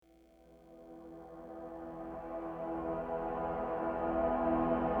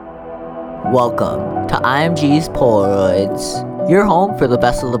Welcome to iMG's Polaroids, your home for the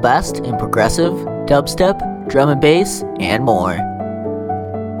best of the best in progressive, dubstep, drum and bass, and more.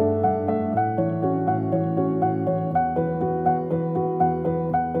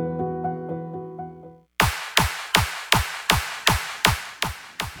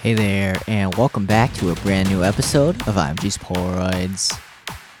 Hey there, and welcome back to a brand new episode of iMG's Polaroids.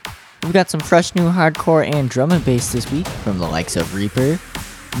 We've got some fresh new hardcore and drum and bass this week from the likes of Reaper,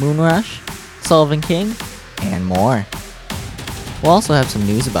 Moonrush, Sullivan King, and more. We'll also have some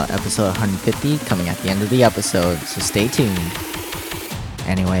news about episode 150 coming at the end of the episode, so stay tuned.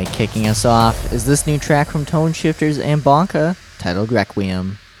 Anyway, kicking us off is this new track from Tone Shifters and Bonka, titled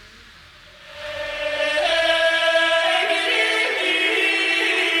Requiem.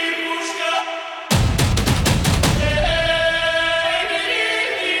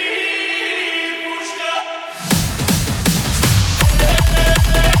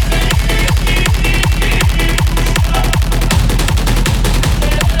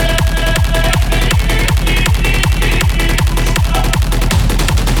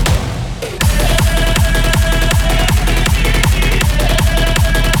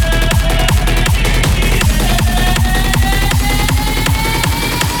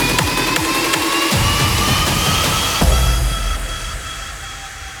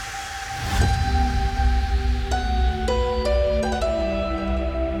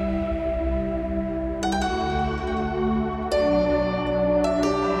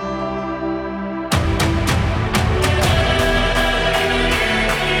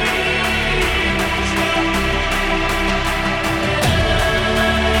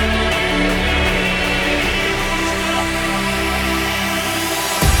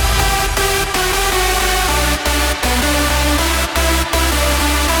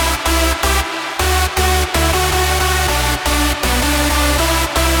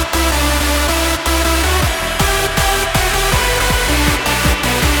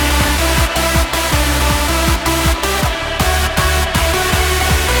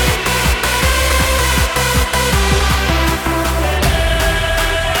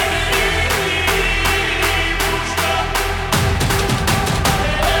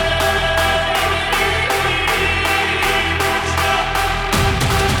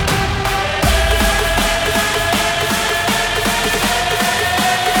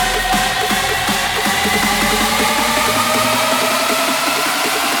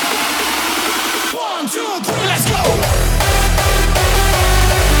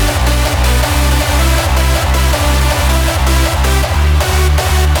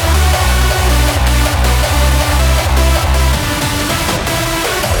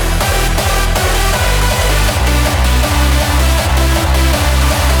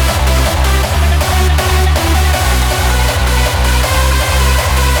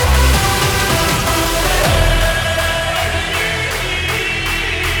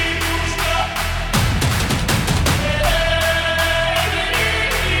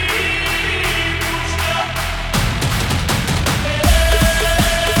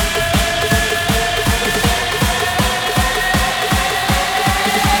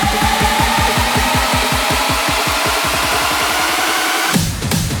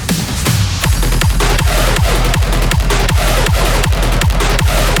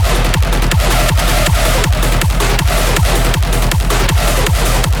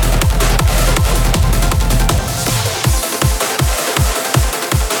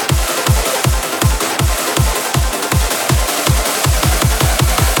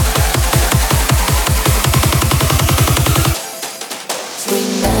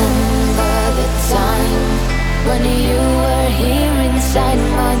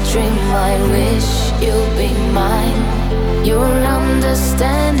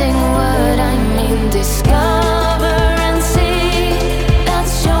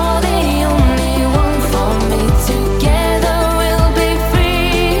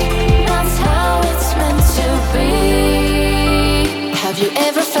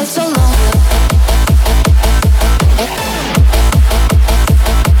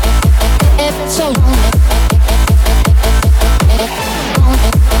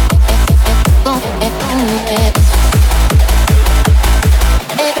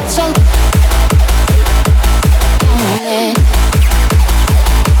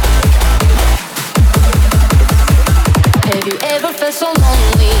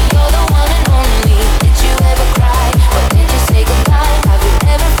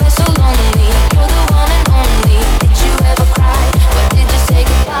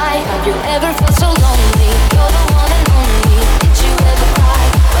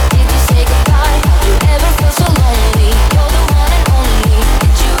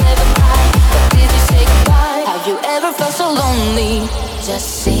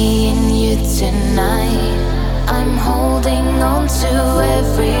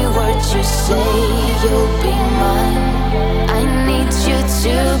 say you'll be mine. I need you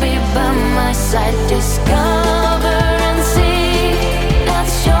to be by my side. Discover and see that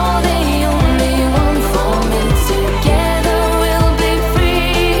you're the only one for me. Together we'll be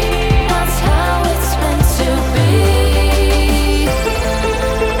free. That's how it's meant to be.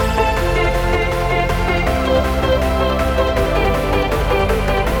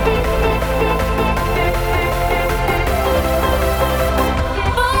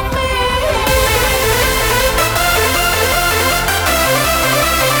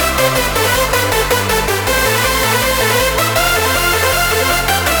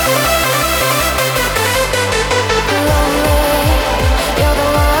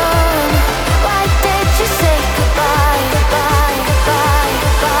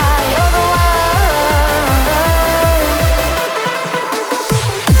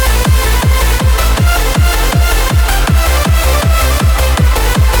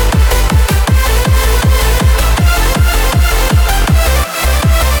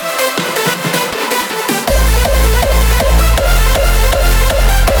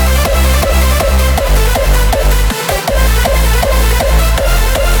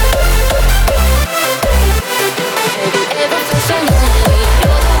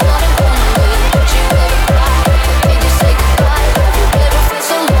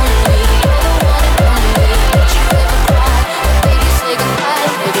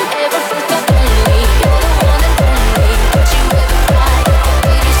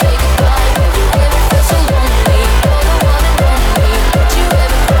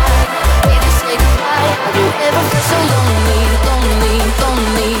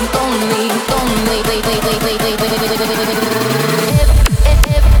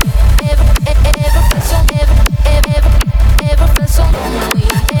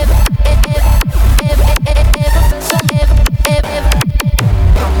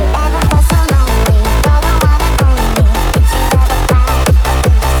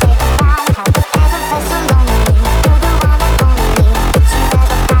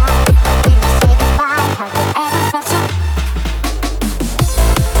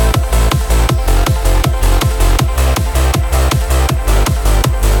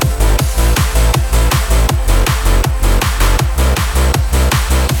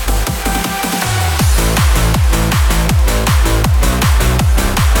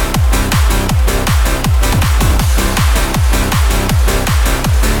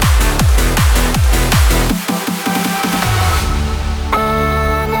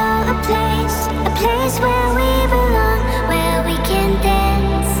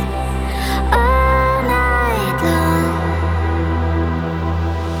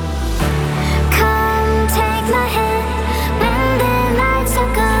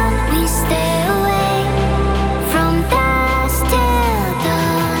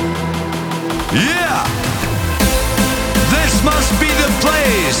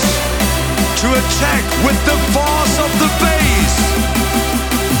 attack with the force of the bass.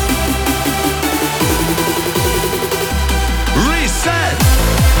 Reset.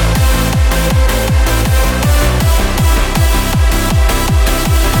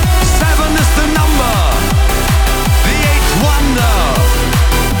 Seven is the number, the eighth wonder.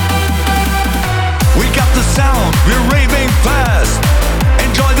 We got the sound, we're raving fast.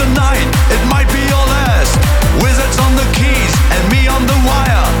 Enjoy the night, it might be your last. Wizards on the keys and me on the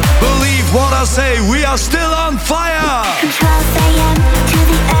wire. Believe what I say, we are still on fire. From 12 a.m. to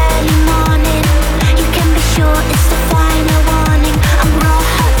the early morning, you can be sure it's the final warning. I'm raw,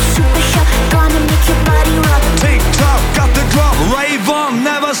 hot, super sharp, gonna make your body rock. Tick tock, got the drop, rave on,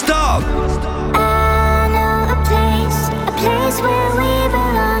 never stop. I know a place where we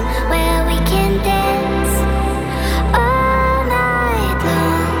belong, where we can dance all night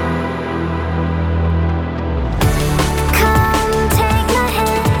long. Come take my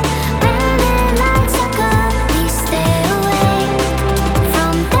hand, when the lights are gone, we stay awake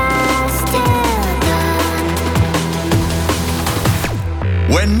from dusk till dawn.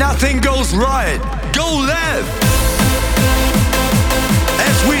 When nothing goes right, go left.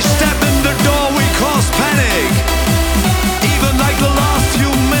 As we step in the door, we cause panic. Even like the last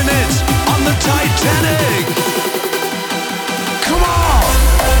few minutes on the Titanic. Come on!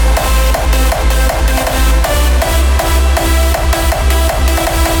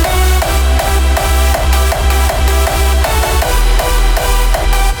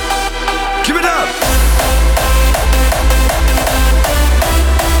 Give it up!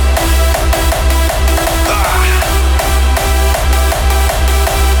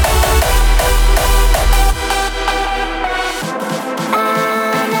 I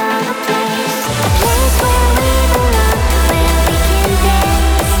know a place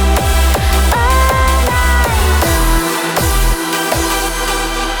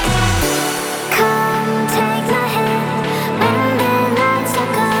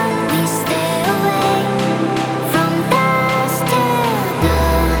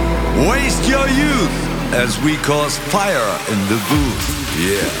Waste your youth as we cause fire in the booth.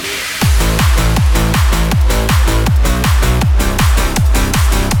 Yeah.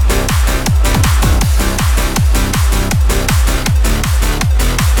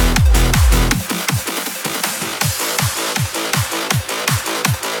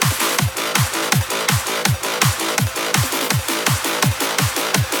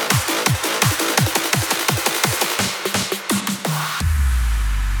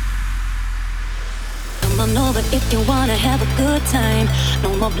 If you wanna have a good time,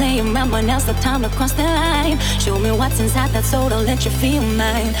 no more playing around, but now's the time to cross the line. Show me what's inside that soul to let you feel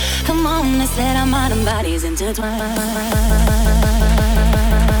mine. Come on, let's let our mind and bodies intertwine.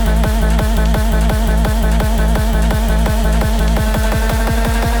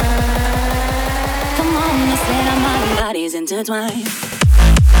 Come on, let's let our mind and bodies intertwine.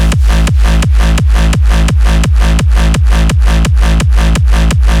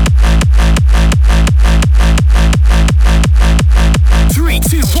 3,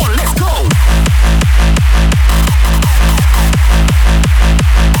 2, 1, let's go!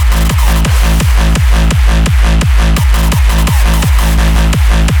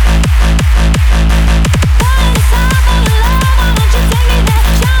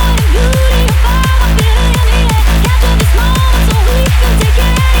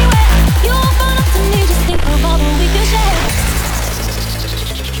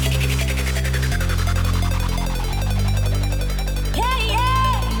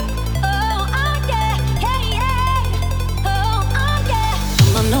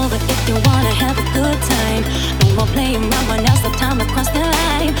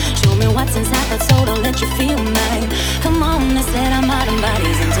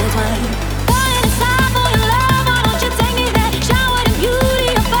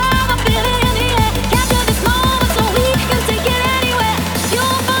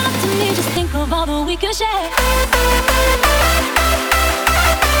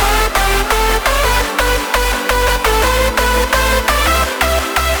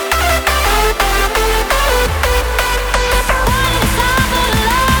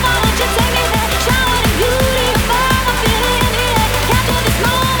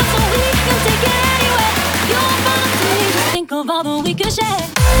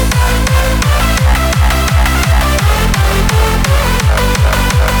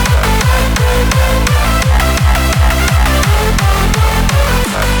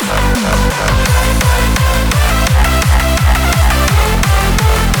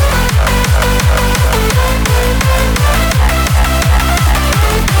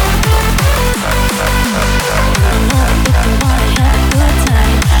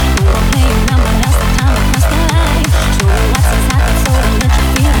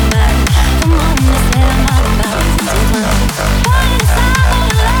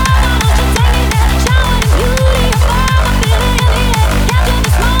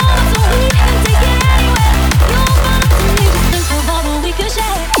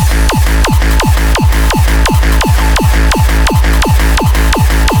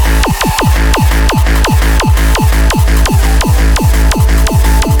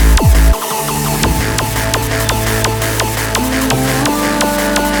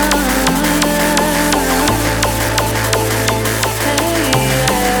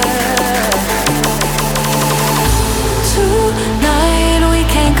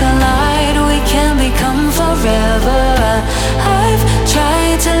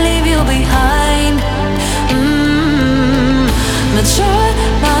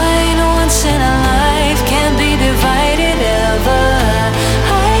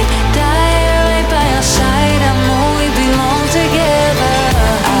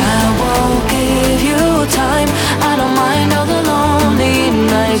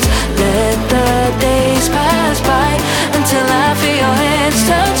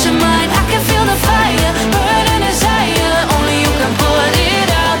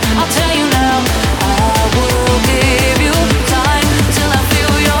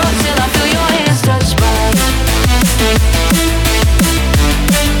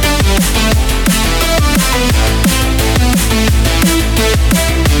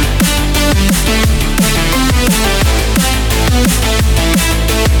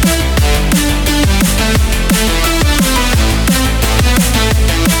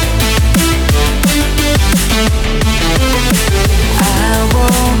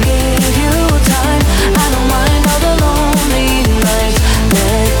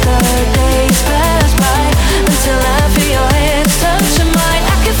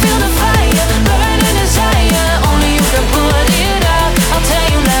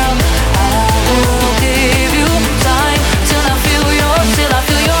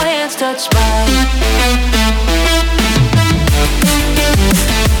 touched mine.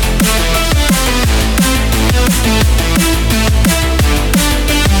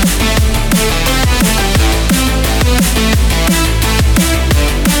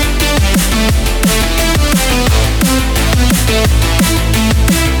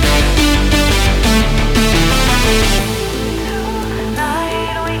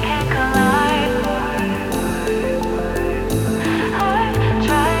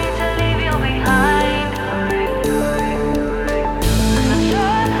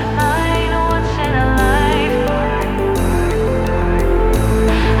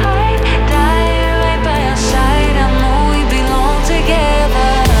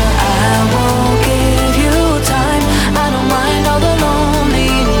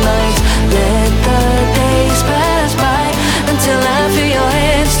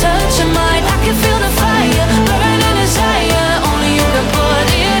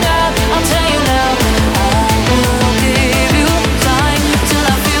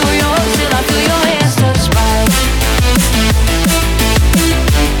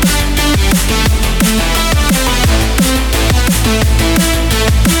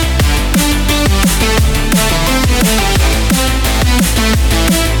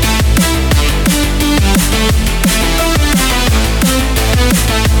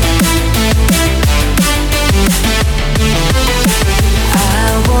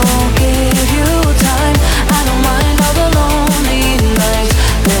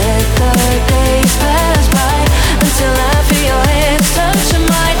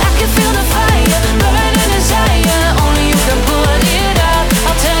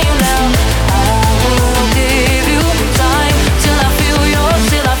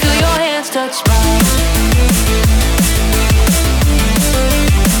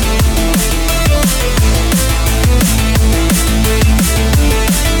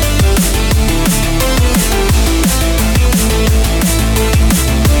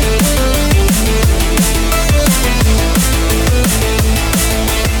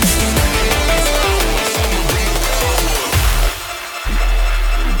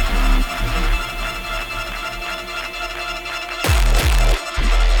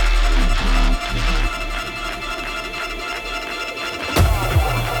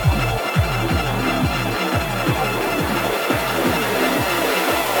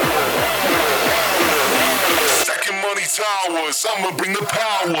 Towers, I'ma bring the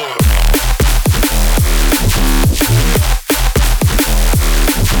power.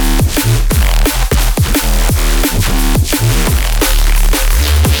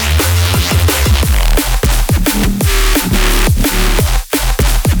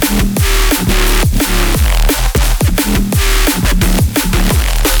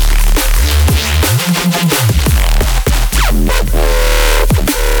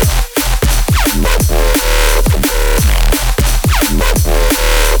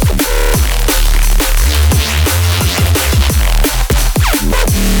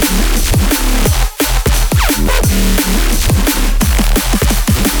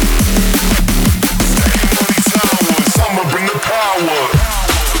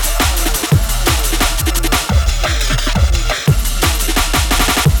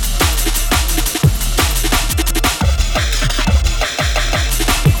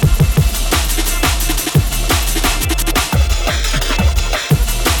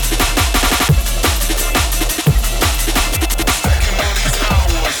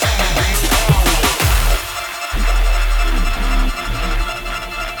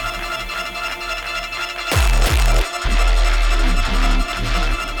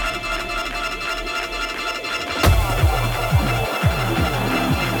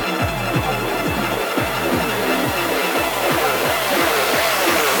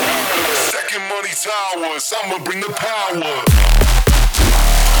 Towers, I'ma bring the power.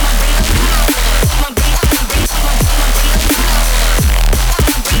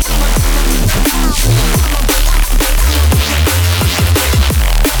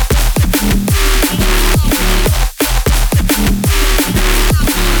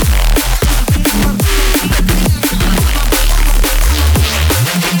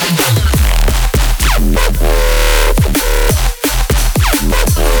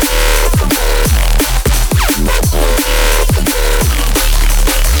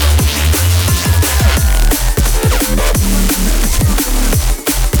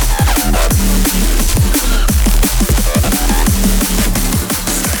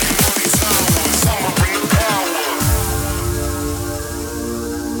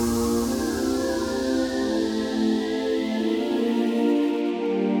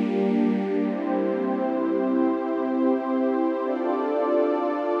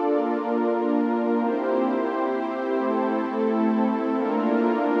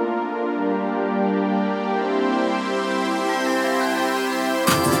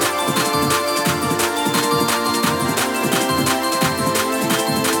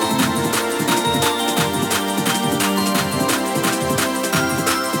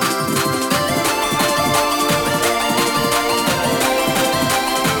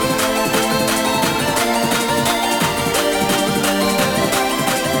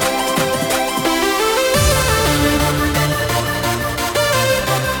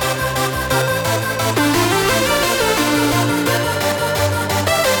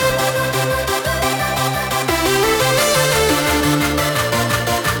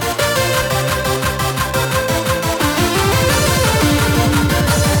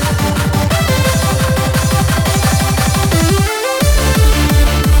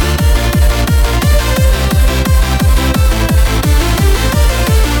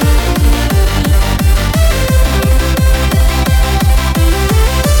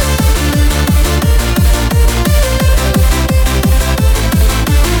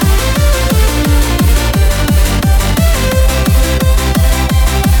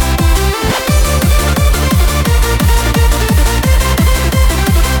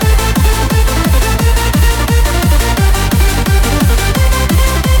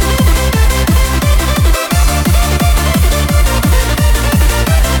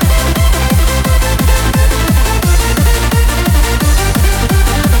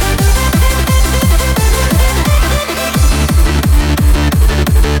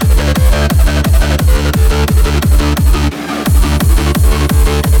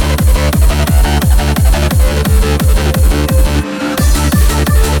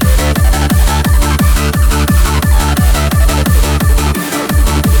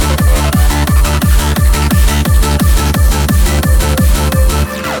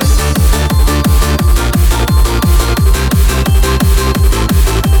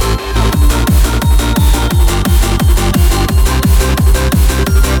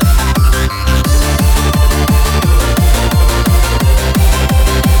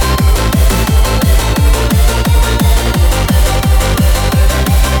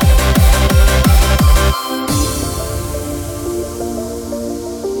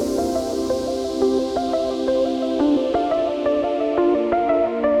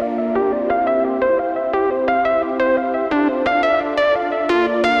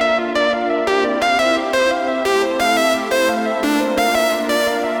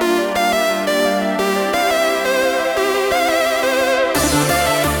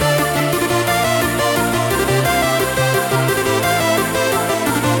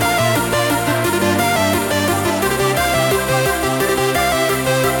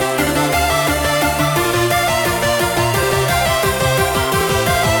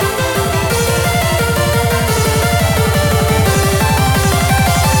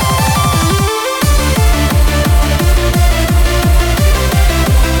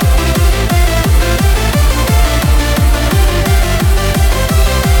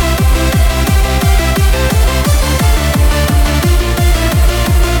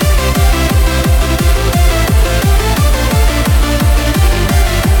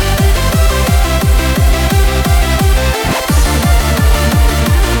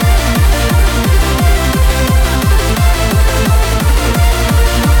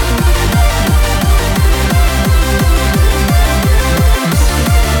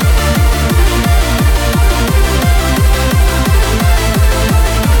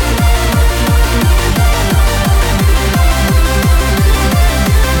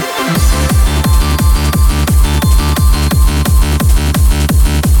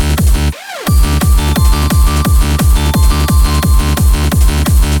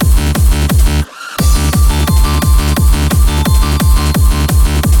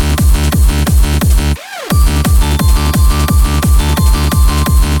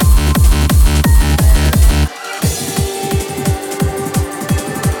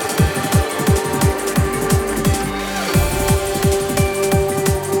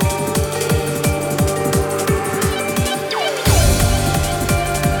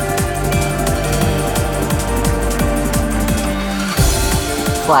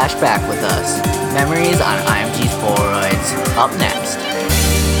 flashback with us. Memories on iMG's Polaroids. Up next.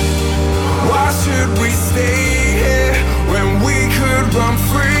 Why should we stay here when we could run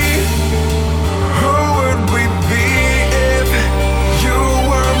free? Who would we be if you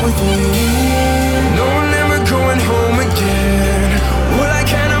weren't with me? No, never going home again. We're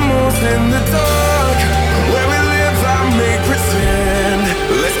like animals in the dark. Where we live, I make pretend.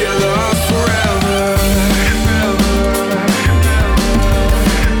 Let's get lost forever.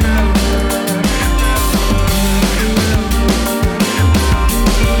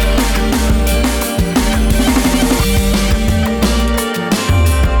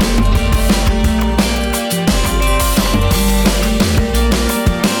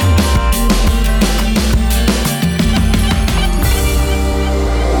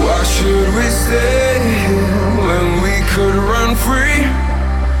 When we could run free,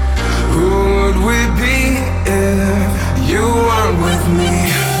 who would we be if you weren't with me?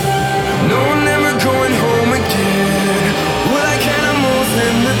 No, never going home again. We're like animals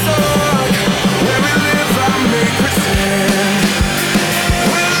in the dark. Where we live, I make pretend.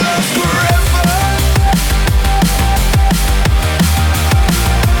 We're lost forever.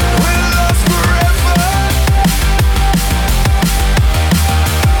 We're lost forever.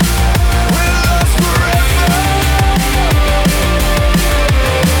 We're lost forever.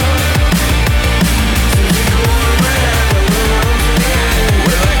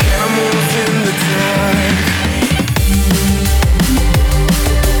 We're like animals in the dark.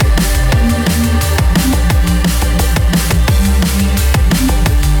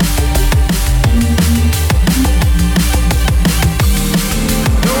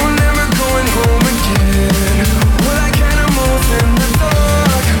 No, never going home again. We're like animals in the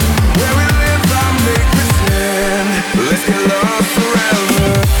dark. Where we live, I make pretend. Let's get lost forever.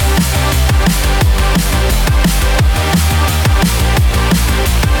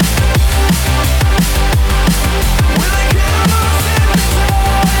 We're like animals in the dark. We're like animals in the dark. We're like animals in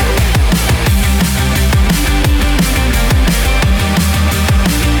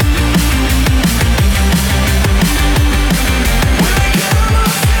the dark. We're like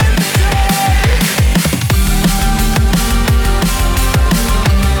animals in the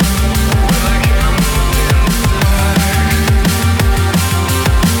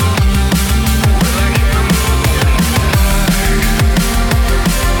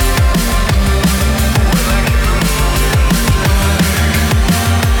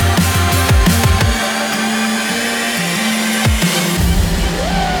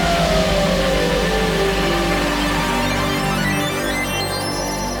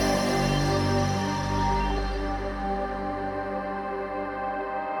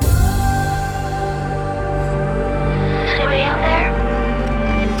Anybody out there?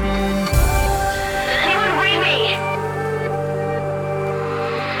 Does anyone read me?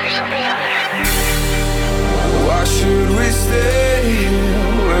 There's something out there. Why should we stay here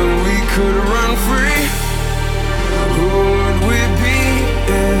when we could run free? Who would we be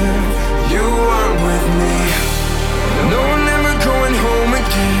if you weren't with me? No, never going home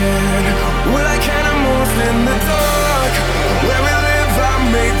again. We're like animals in the dark. Where we live, I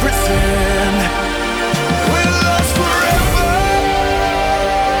make pretend. We're lost forever.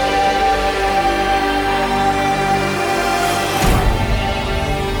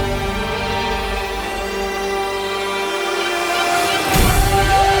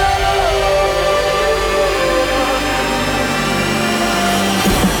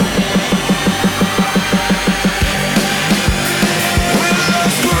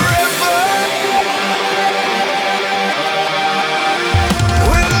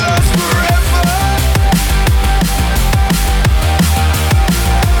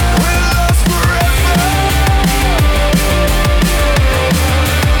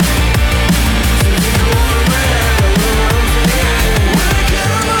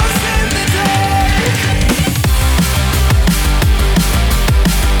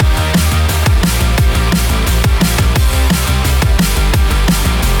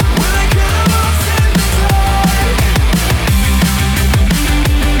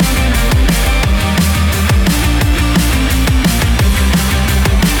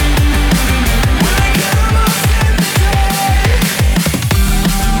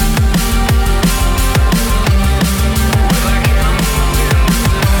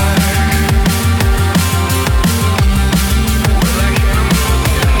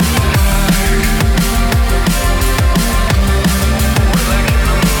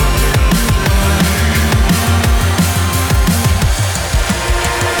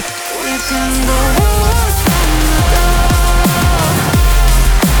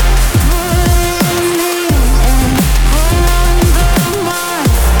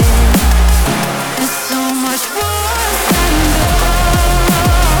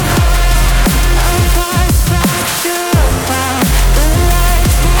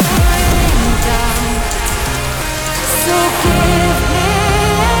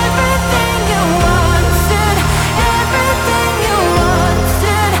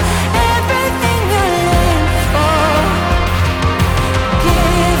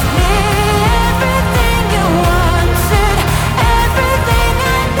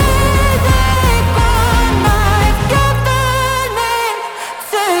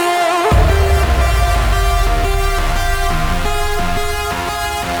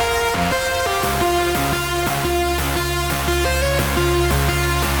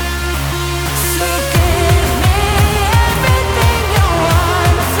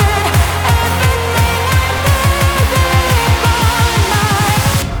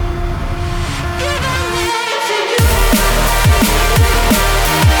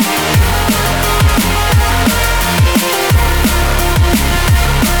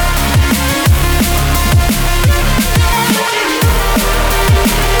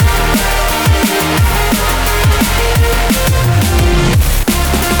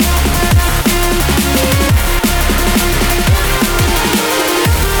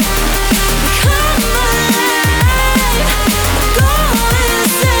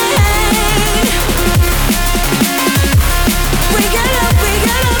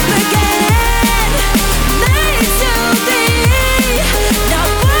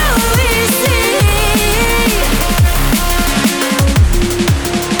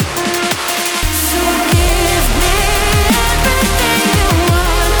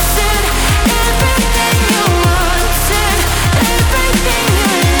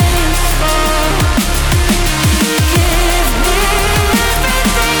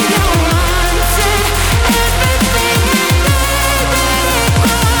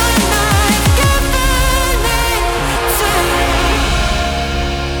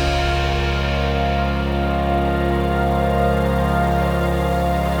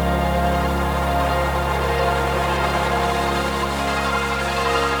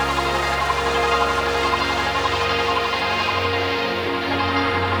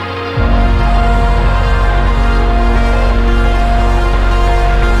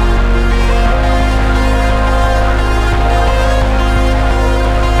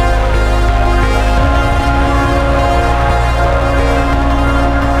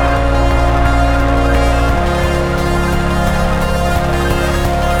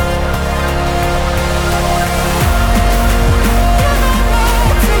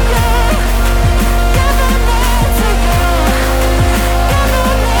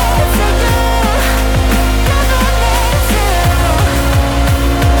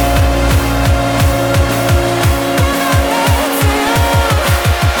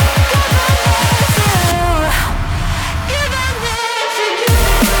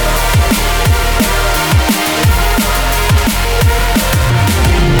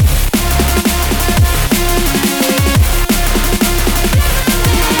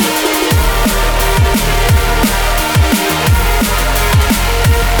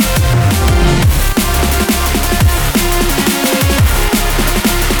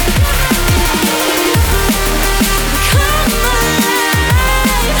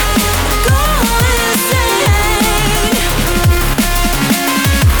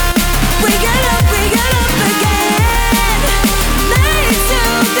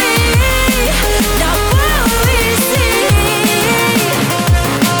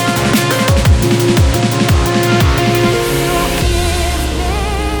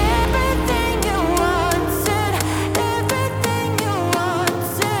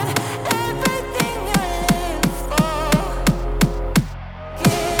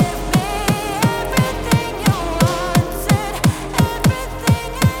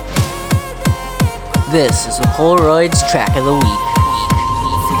 This is the Polaroids Track of the Week.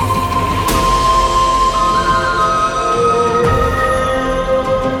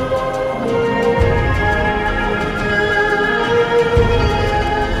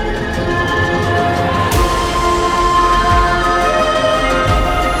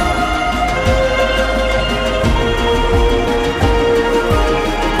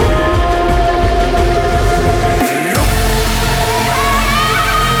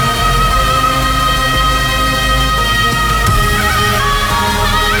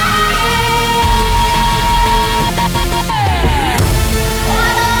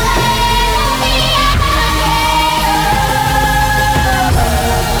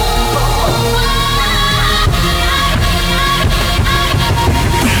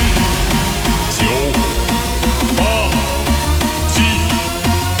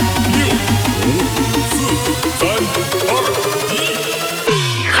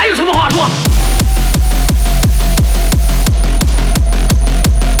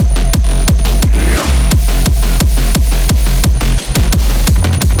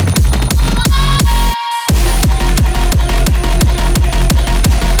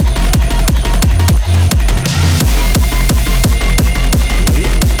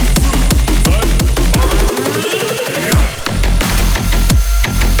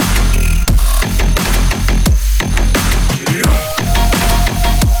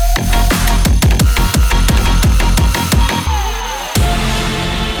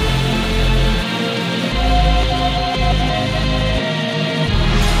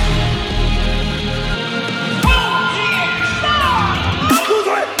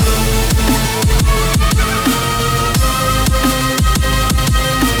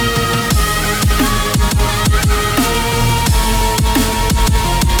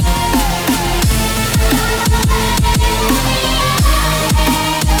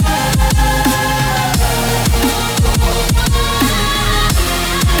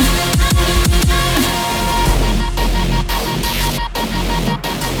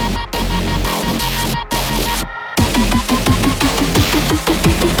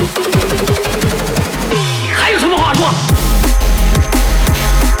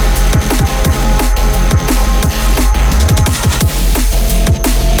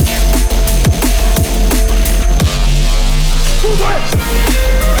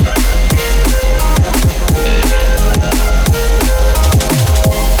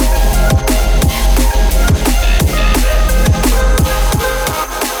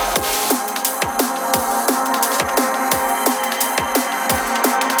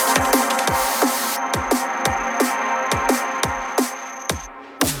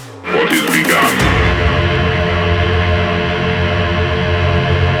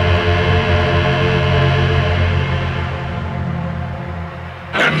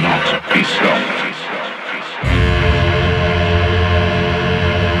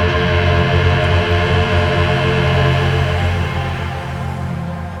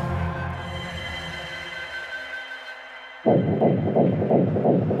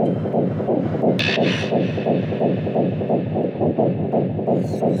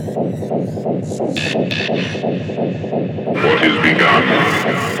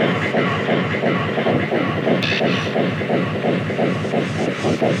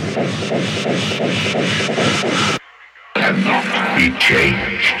 Cannot be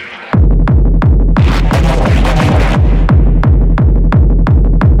changed.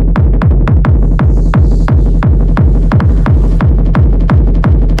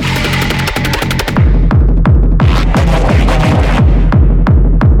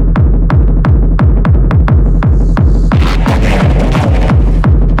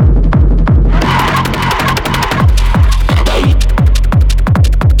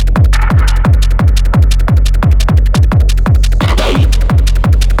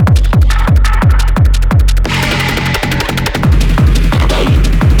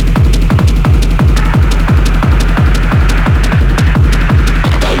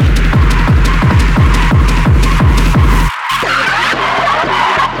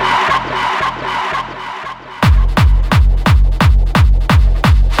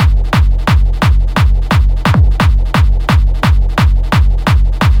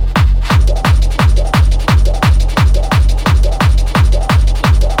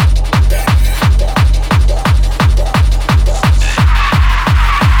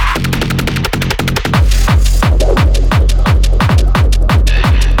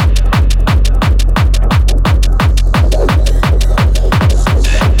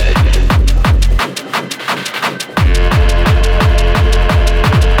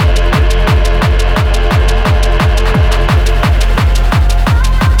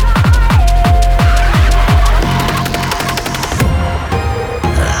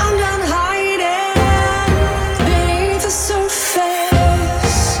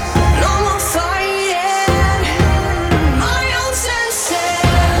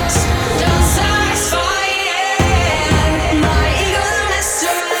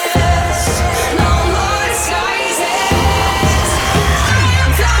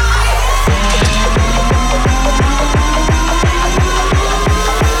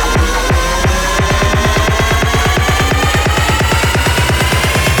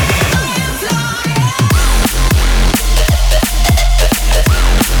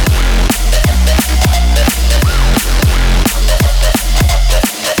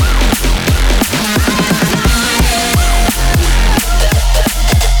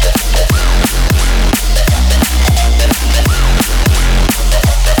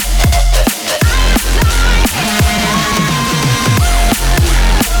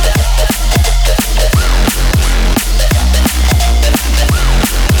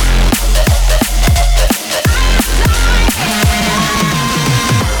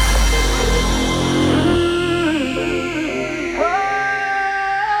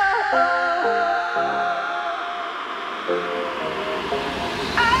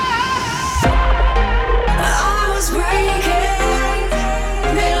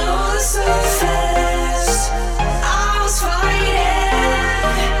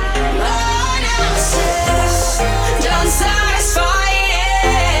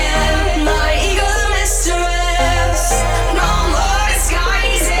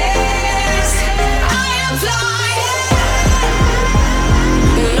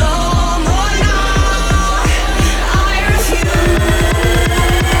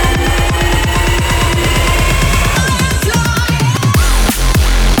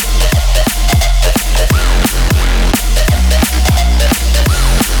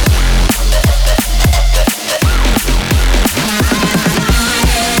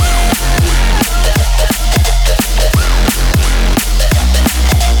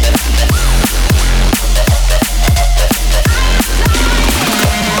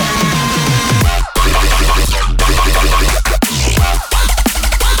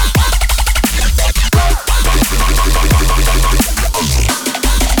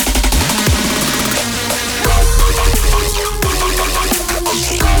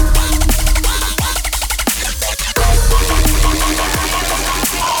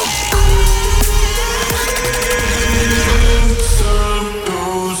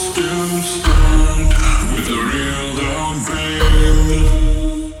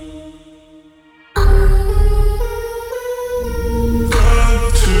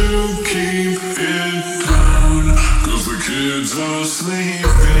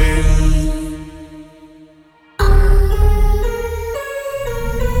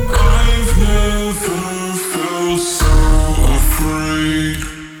 I've never felt so afraid.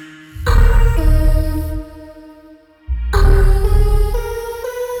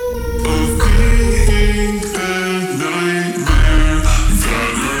 Of being that nightmare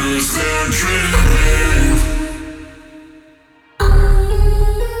that hurts their dreaming.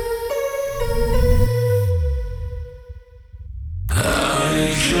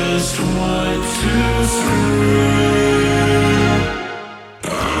 I just want to scream.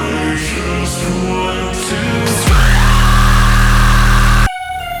 I just want to scream.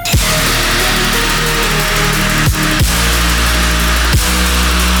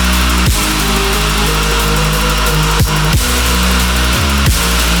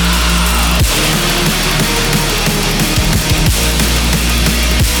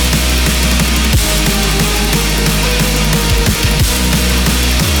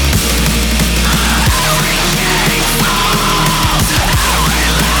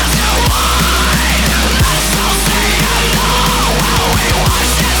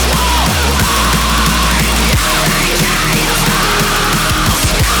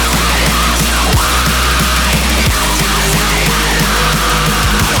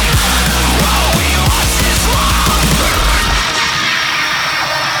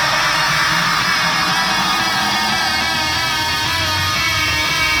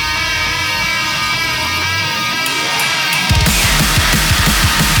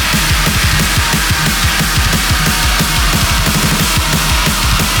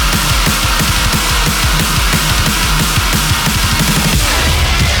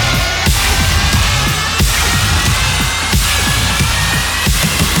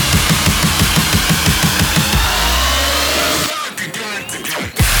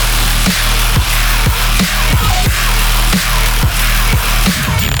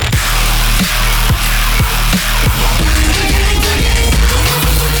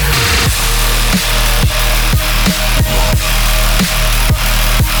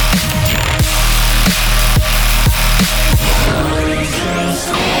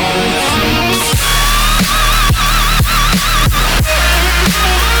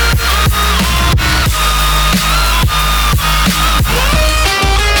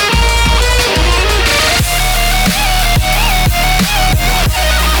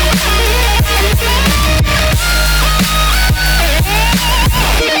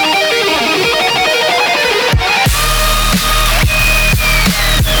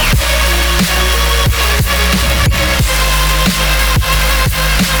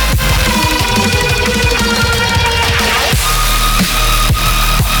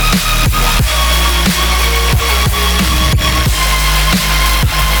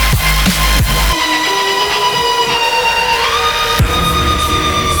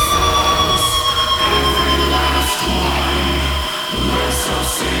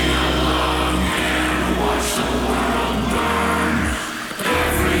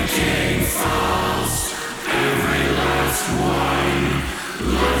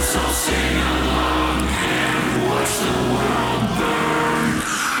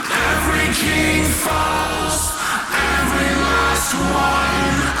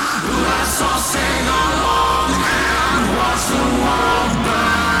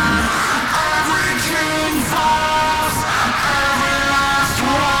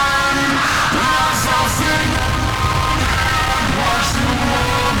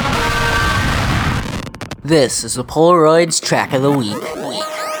 This is the Polaroids track of the week.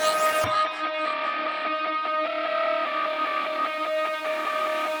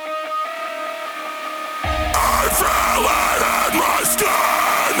 I feel it in my skin.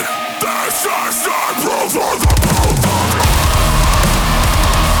 This is the proof of the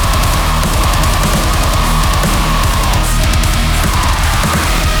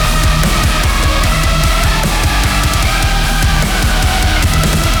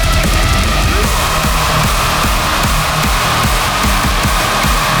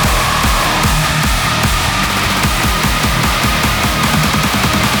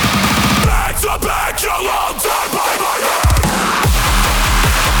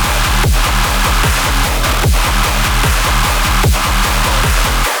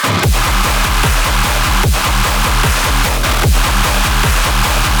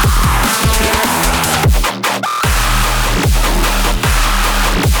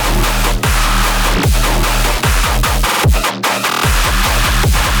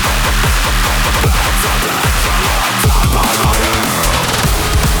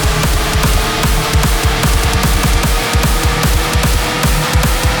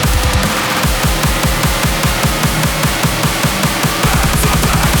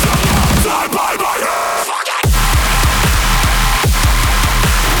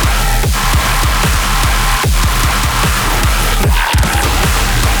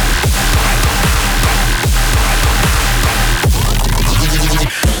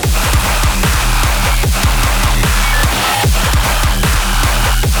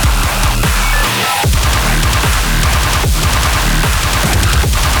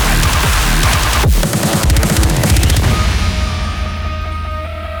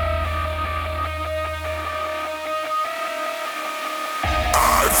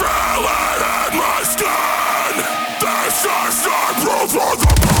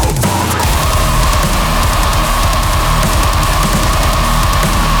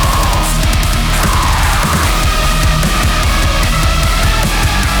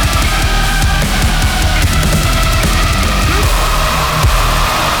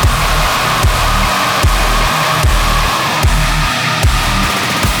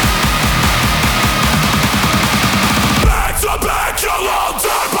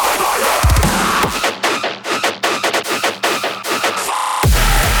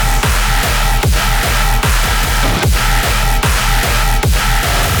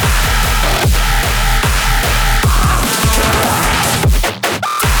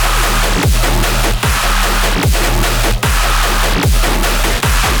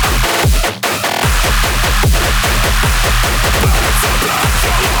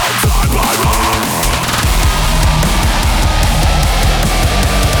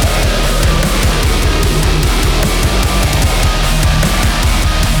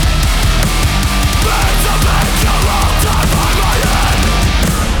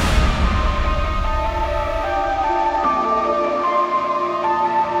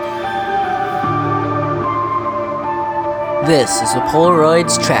This is a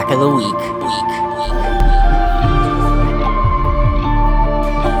Polaroids track of the week.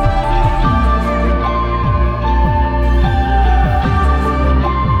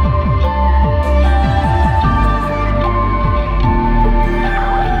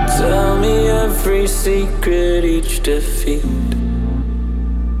 Tell me every secret, each defeat.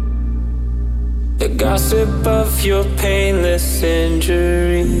 The gossip of your painless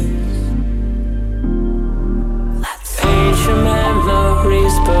injuries. Ancient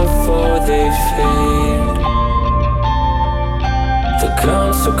memories before they fade. The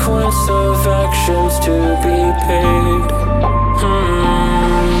consequence of actions to be paid.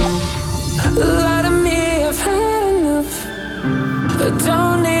 Lie to me, I've had enough. I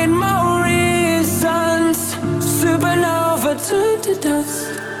don't need more reasons. Supernova turned to dust.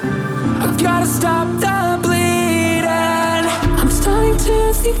 I gotta stop the bleeding. I'm starting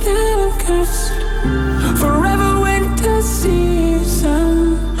to think that I'm cursed. Forever winter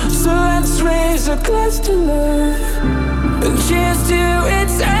season. So let's raise a glass to love and cheers to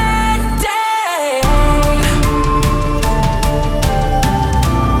its ending.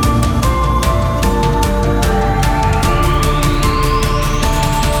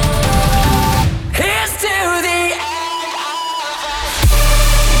 Here's to the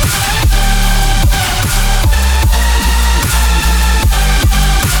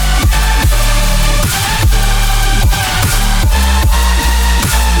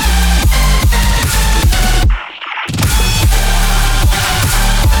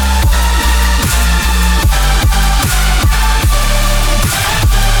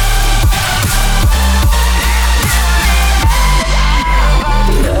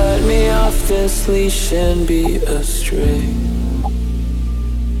this leash and be astray.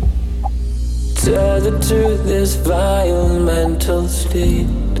 Tethered to this vile mental state.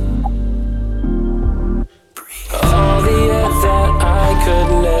 All the air that I could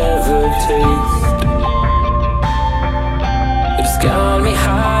never taste. It's got me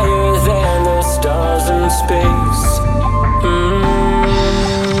higher than the stars in space.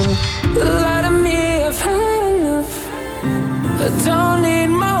 Lie to me, I've had enough. I don't need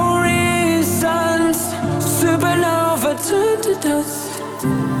more. Supernova turned to dust.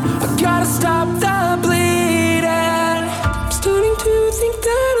 I gotta stop the bleeding. I'm starting to think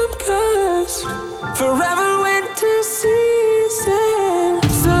that I'm cursed. Forever winter season.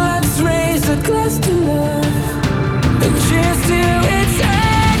 So let's raise a glass to love and cheers to its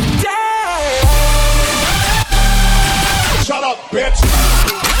ending. Shut up, bitch!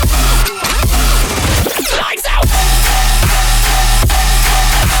 Lights out!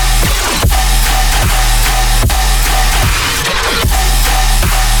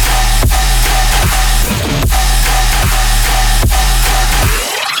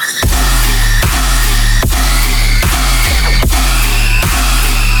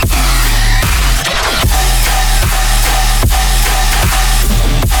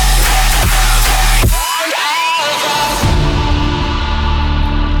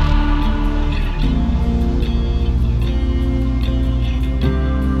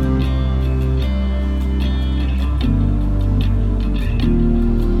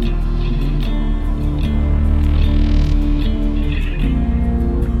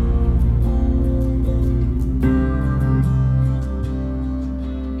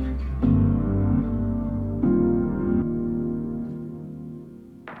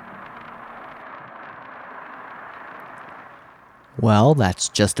 Well, that's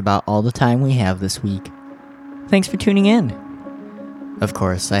just about all the time we have this week. Thanks for tuning in. Of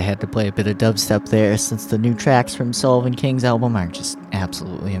course, I had to play a bit of dubstep there since the new tracks from Sullivan King's album are just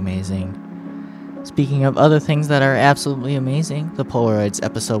absolutely amazing. Speaking of other things that are absolutely amazing, the Polaroids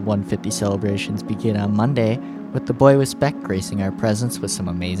episode 150 celebrations begin on Monday with the boy with spec gracing our presence with some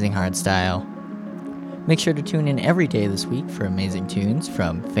amazing hardstyle. Make sure to tune in every day this week for amazing tunes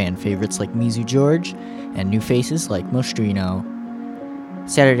from fan favorites like Mizu George and new faces like Mostrino.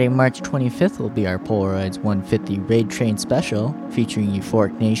 Saturday, March 25th will be our Polaroids 150 Raid Train special featuring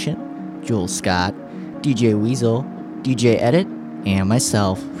Euphoric Nation, Jules Scott, DJ Weasel, DJ Edit, and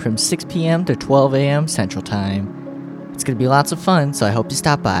myself from 6 p.m. to 12 a.m. Central Time. It's going to be lots of fun, so I hope you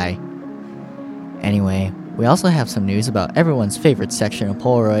stop by. Anyway, we also have some news about everyone's favorite section of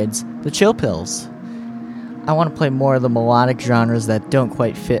Polaroids, the Chill Pills. I want to play more of the melodic genres that don't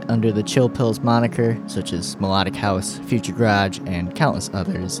quite fit under the Chill Pills moniker, such as Melodic House, Future Garage, and countless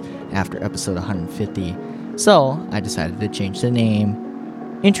others, after episode 150, so I decided to change the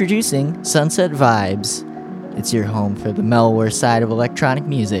name. Introducing Sunset Vibes. It's your home for the mellower side of electronic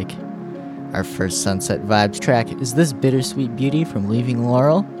music. Our first Sunset Vibes track is this bittersweet beauty from Leaving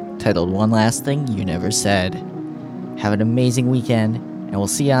Laurel, titled One Last Thing You Never Said. Have an amazing weekend, and we'll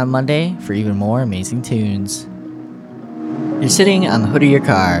see you on Monday for even more amazing tunes. You're sitting on the hood of your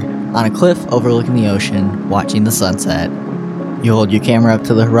car, on a cliff overlooking the ocean, watching the sunset. You hold your camera up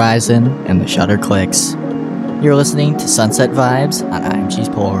to the horizon, and the shutter clicks. You're listening to Sunset Vibes on iMG's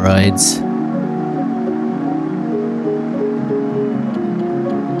Polaroids.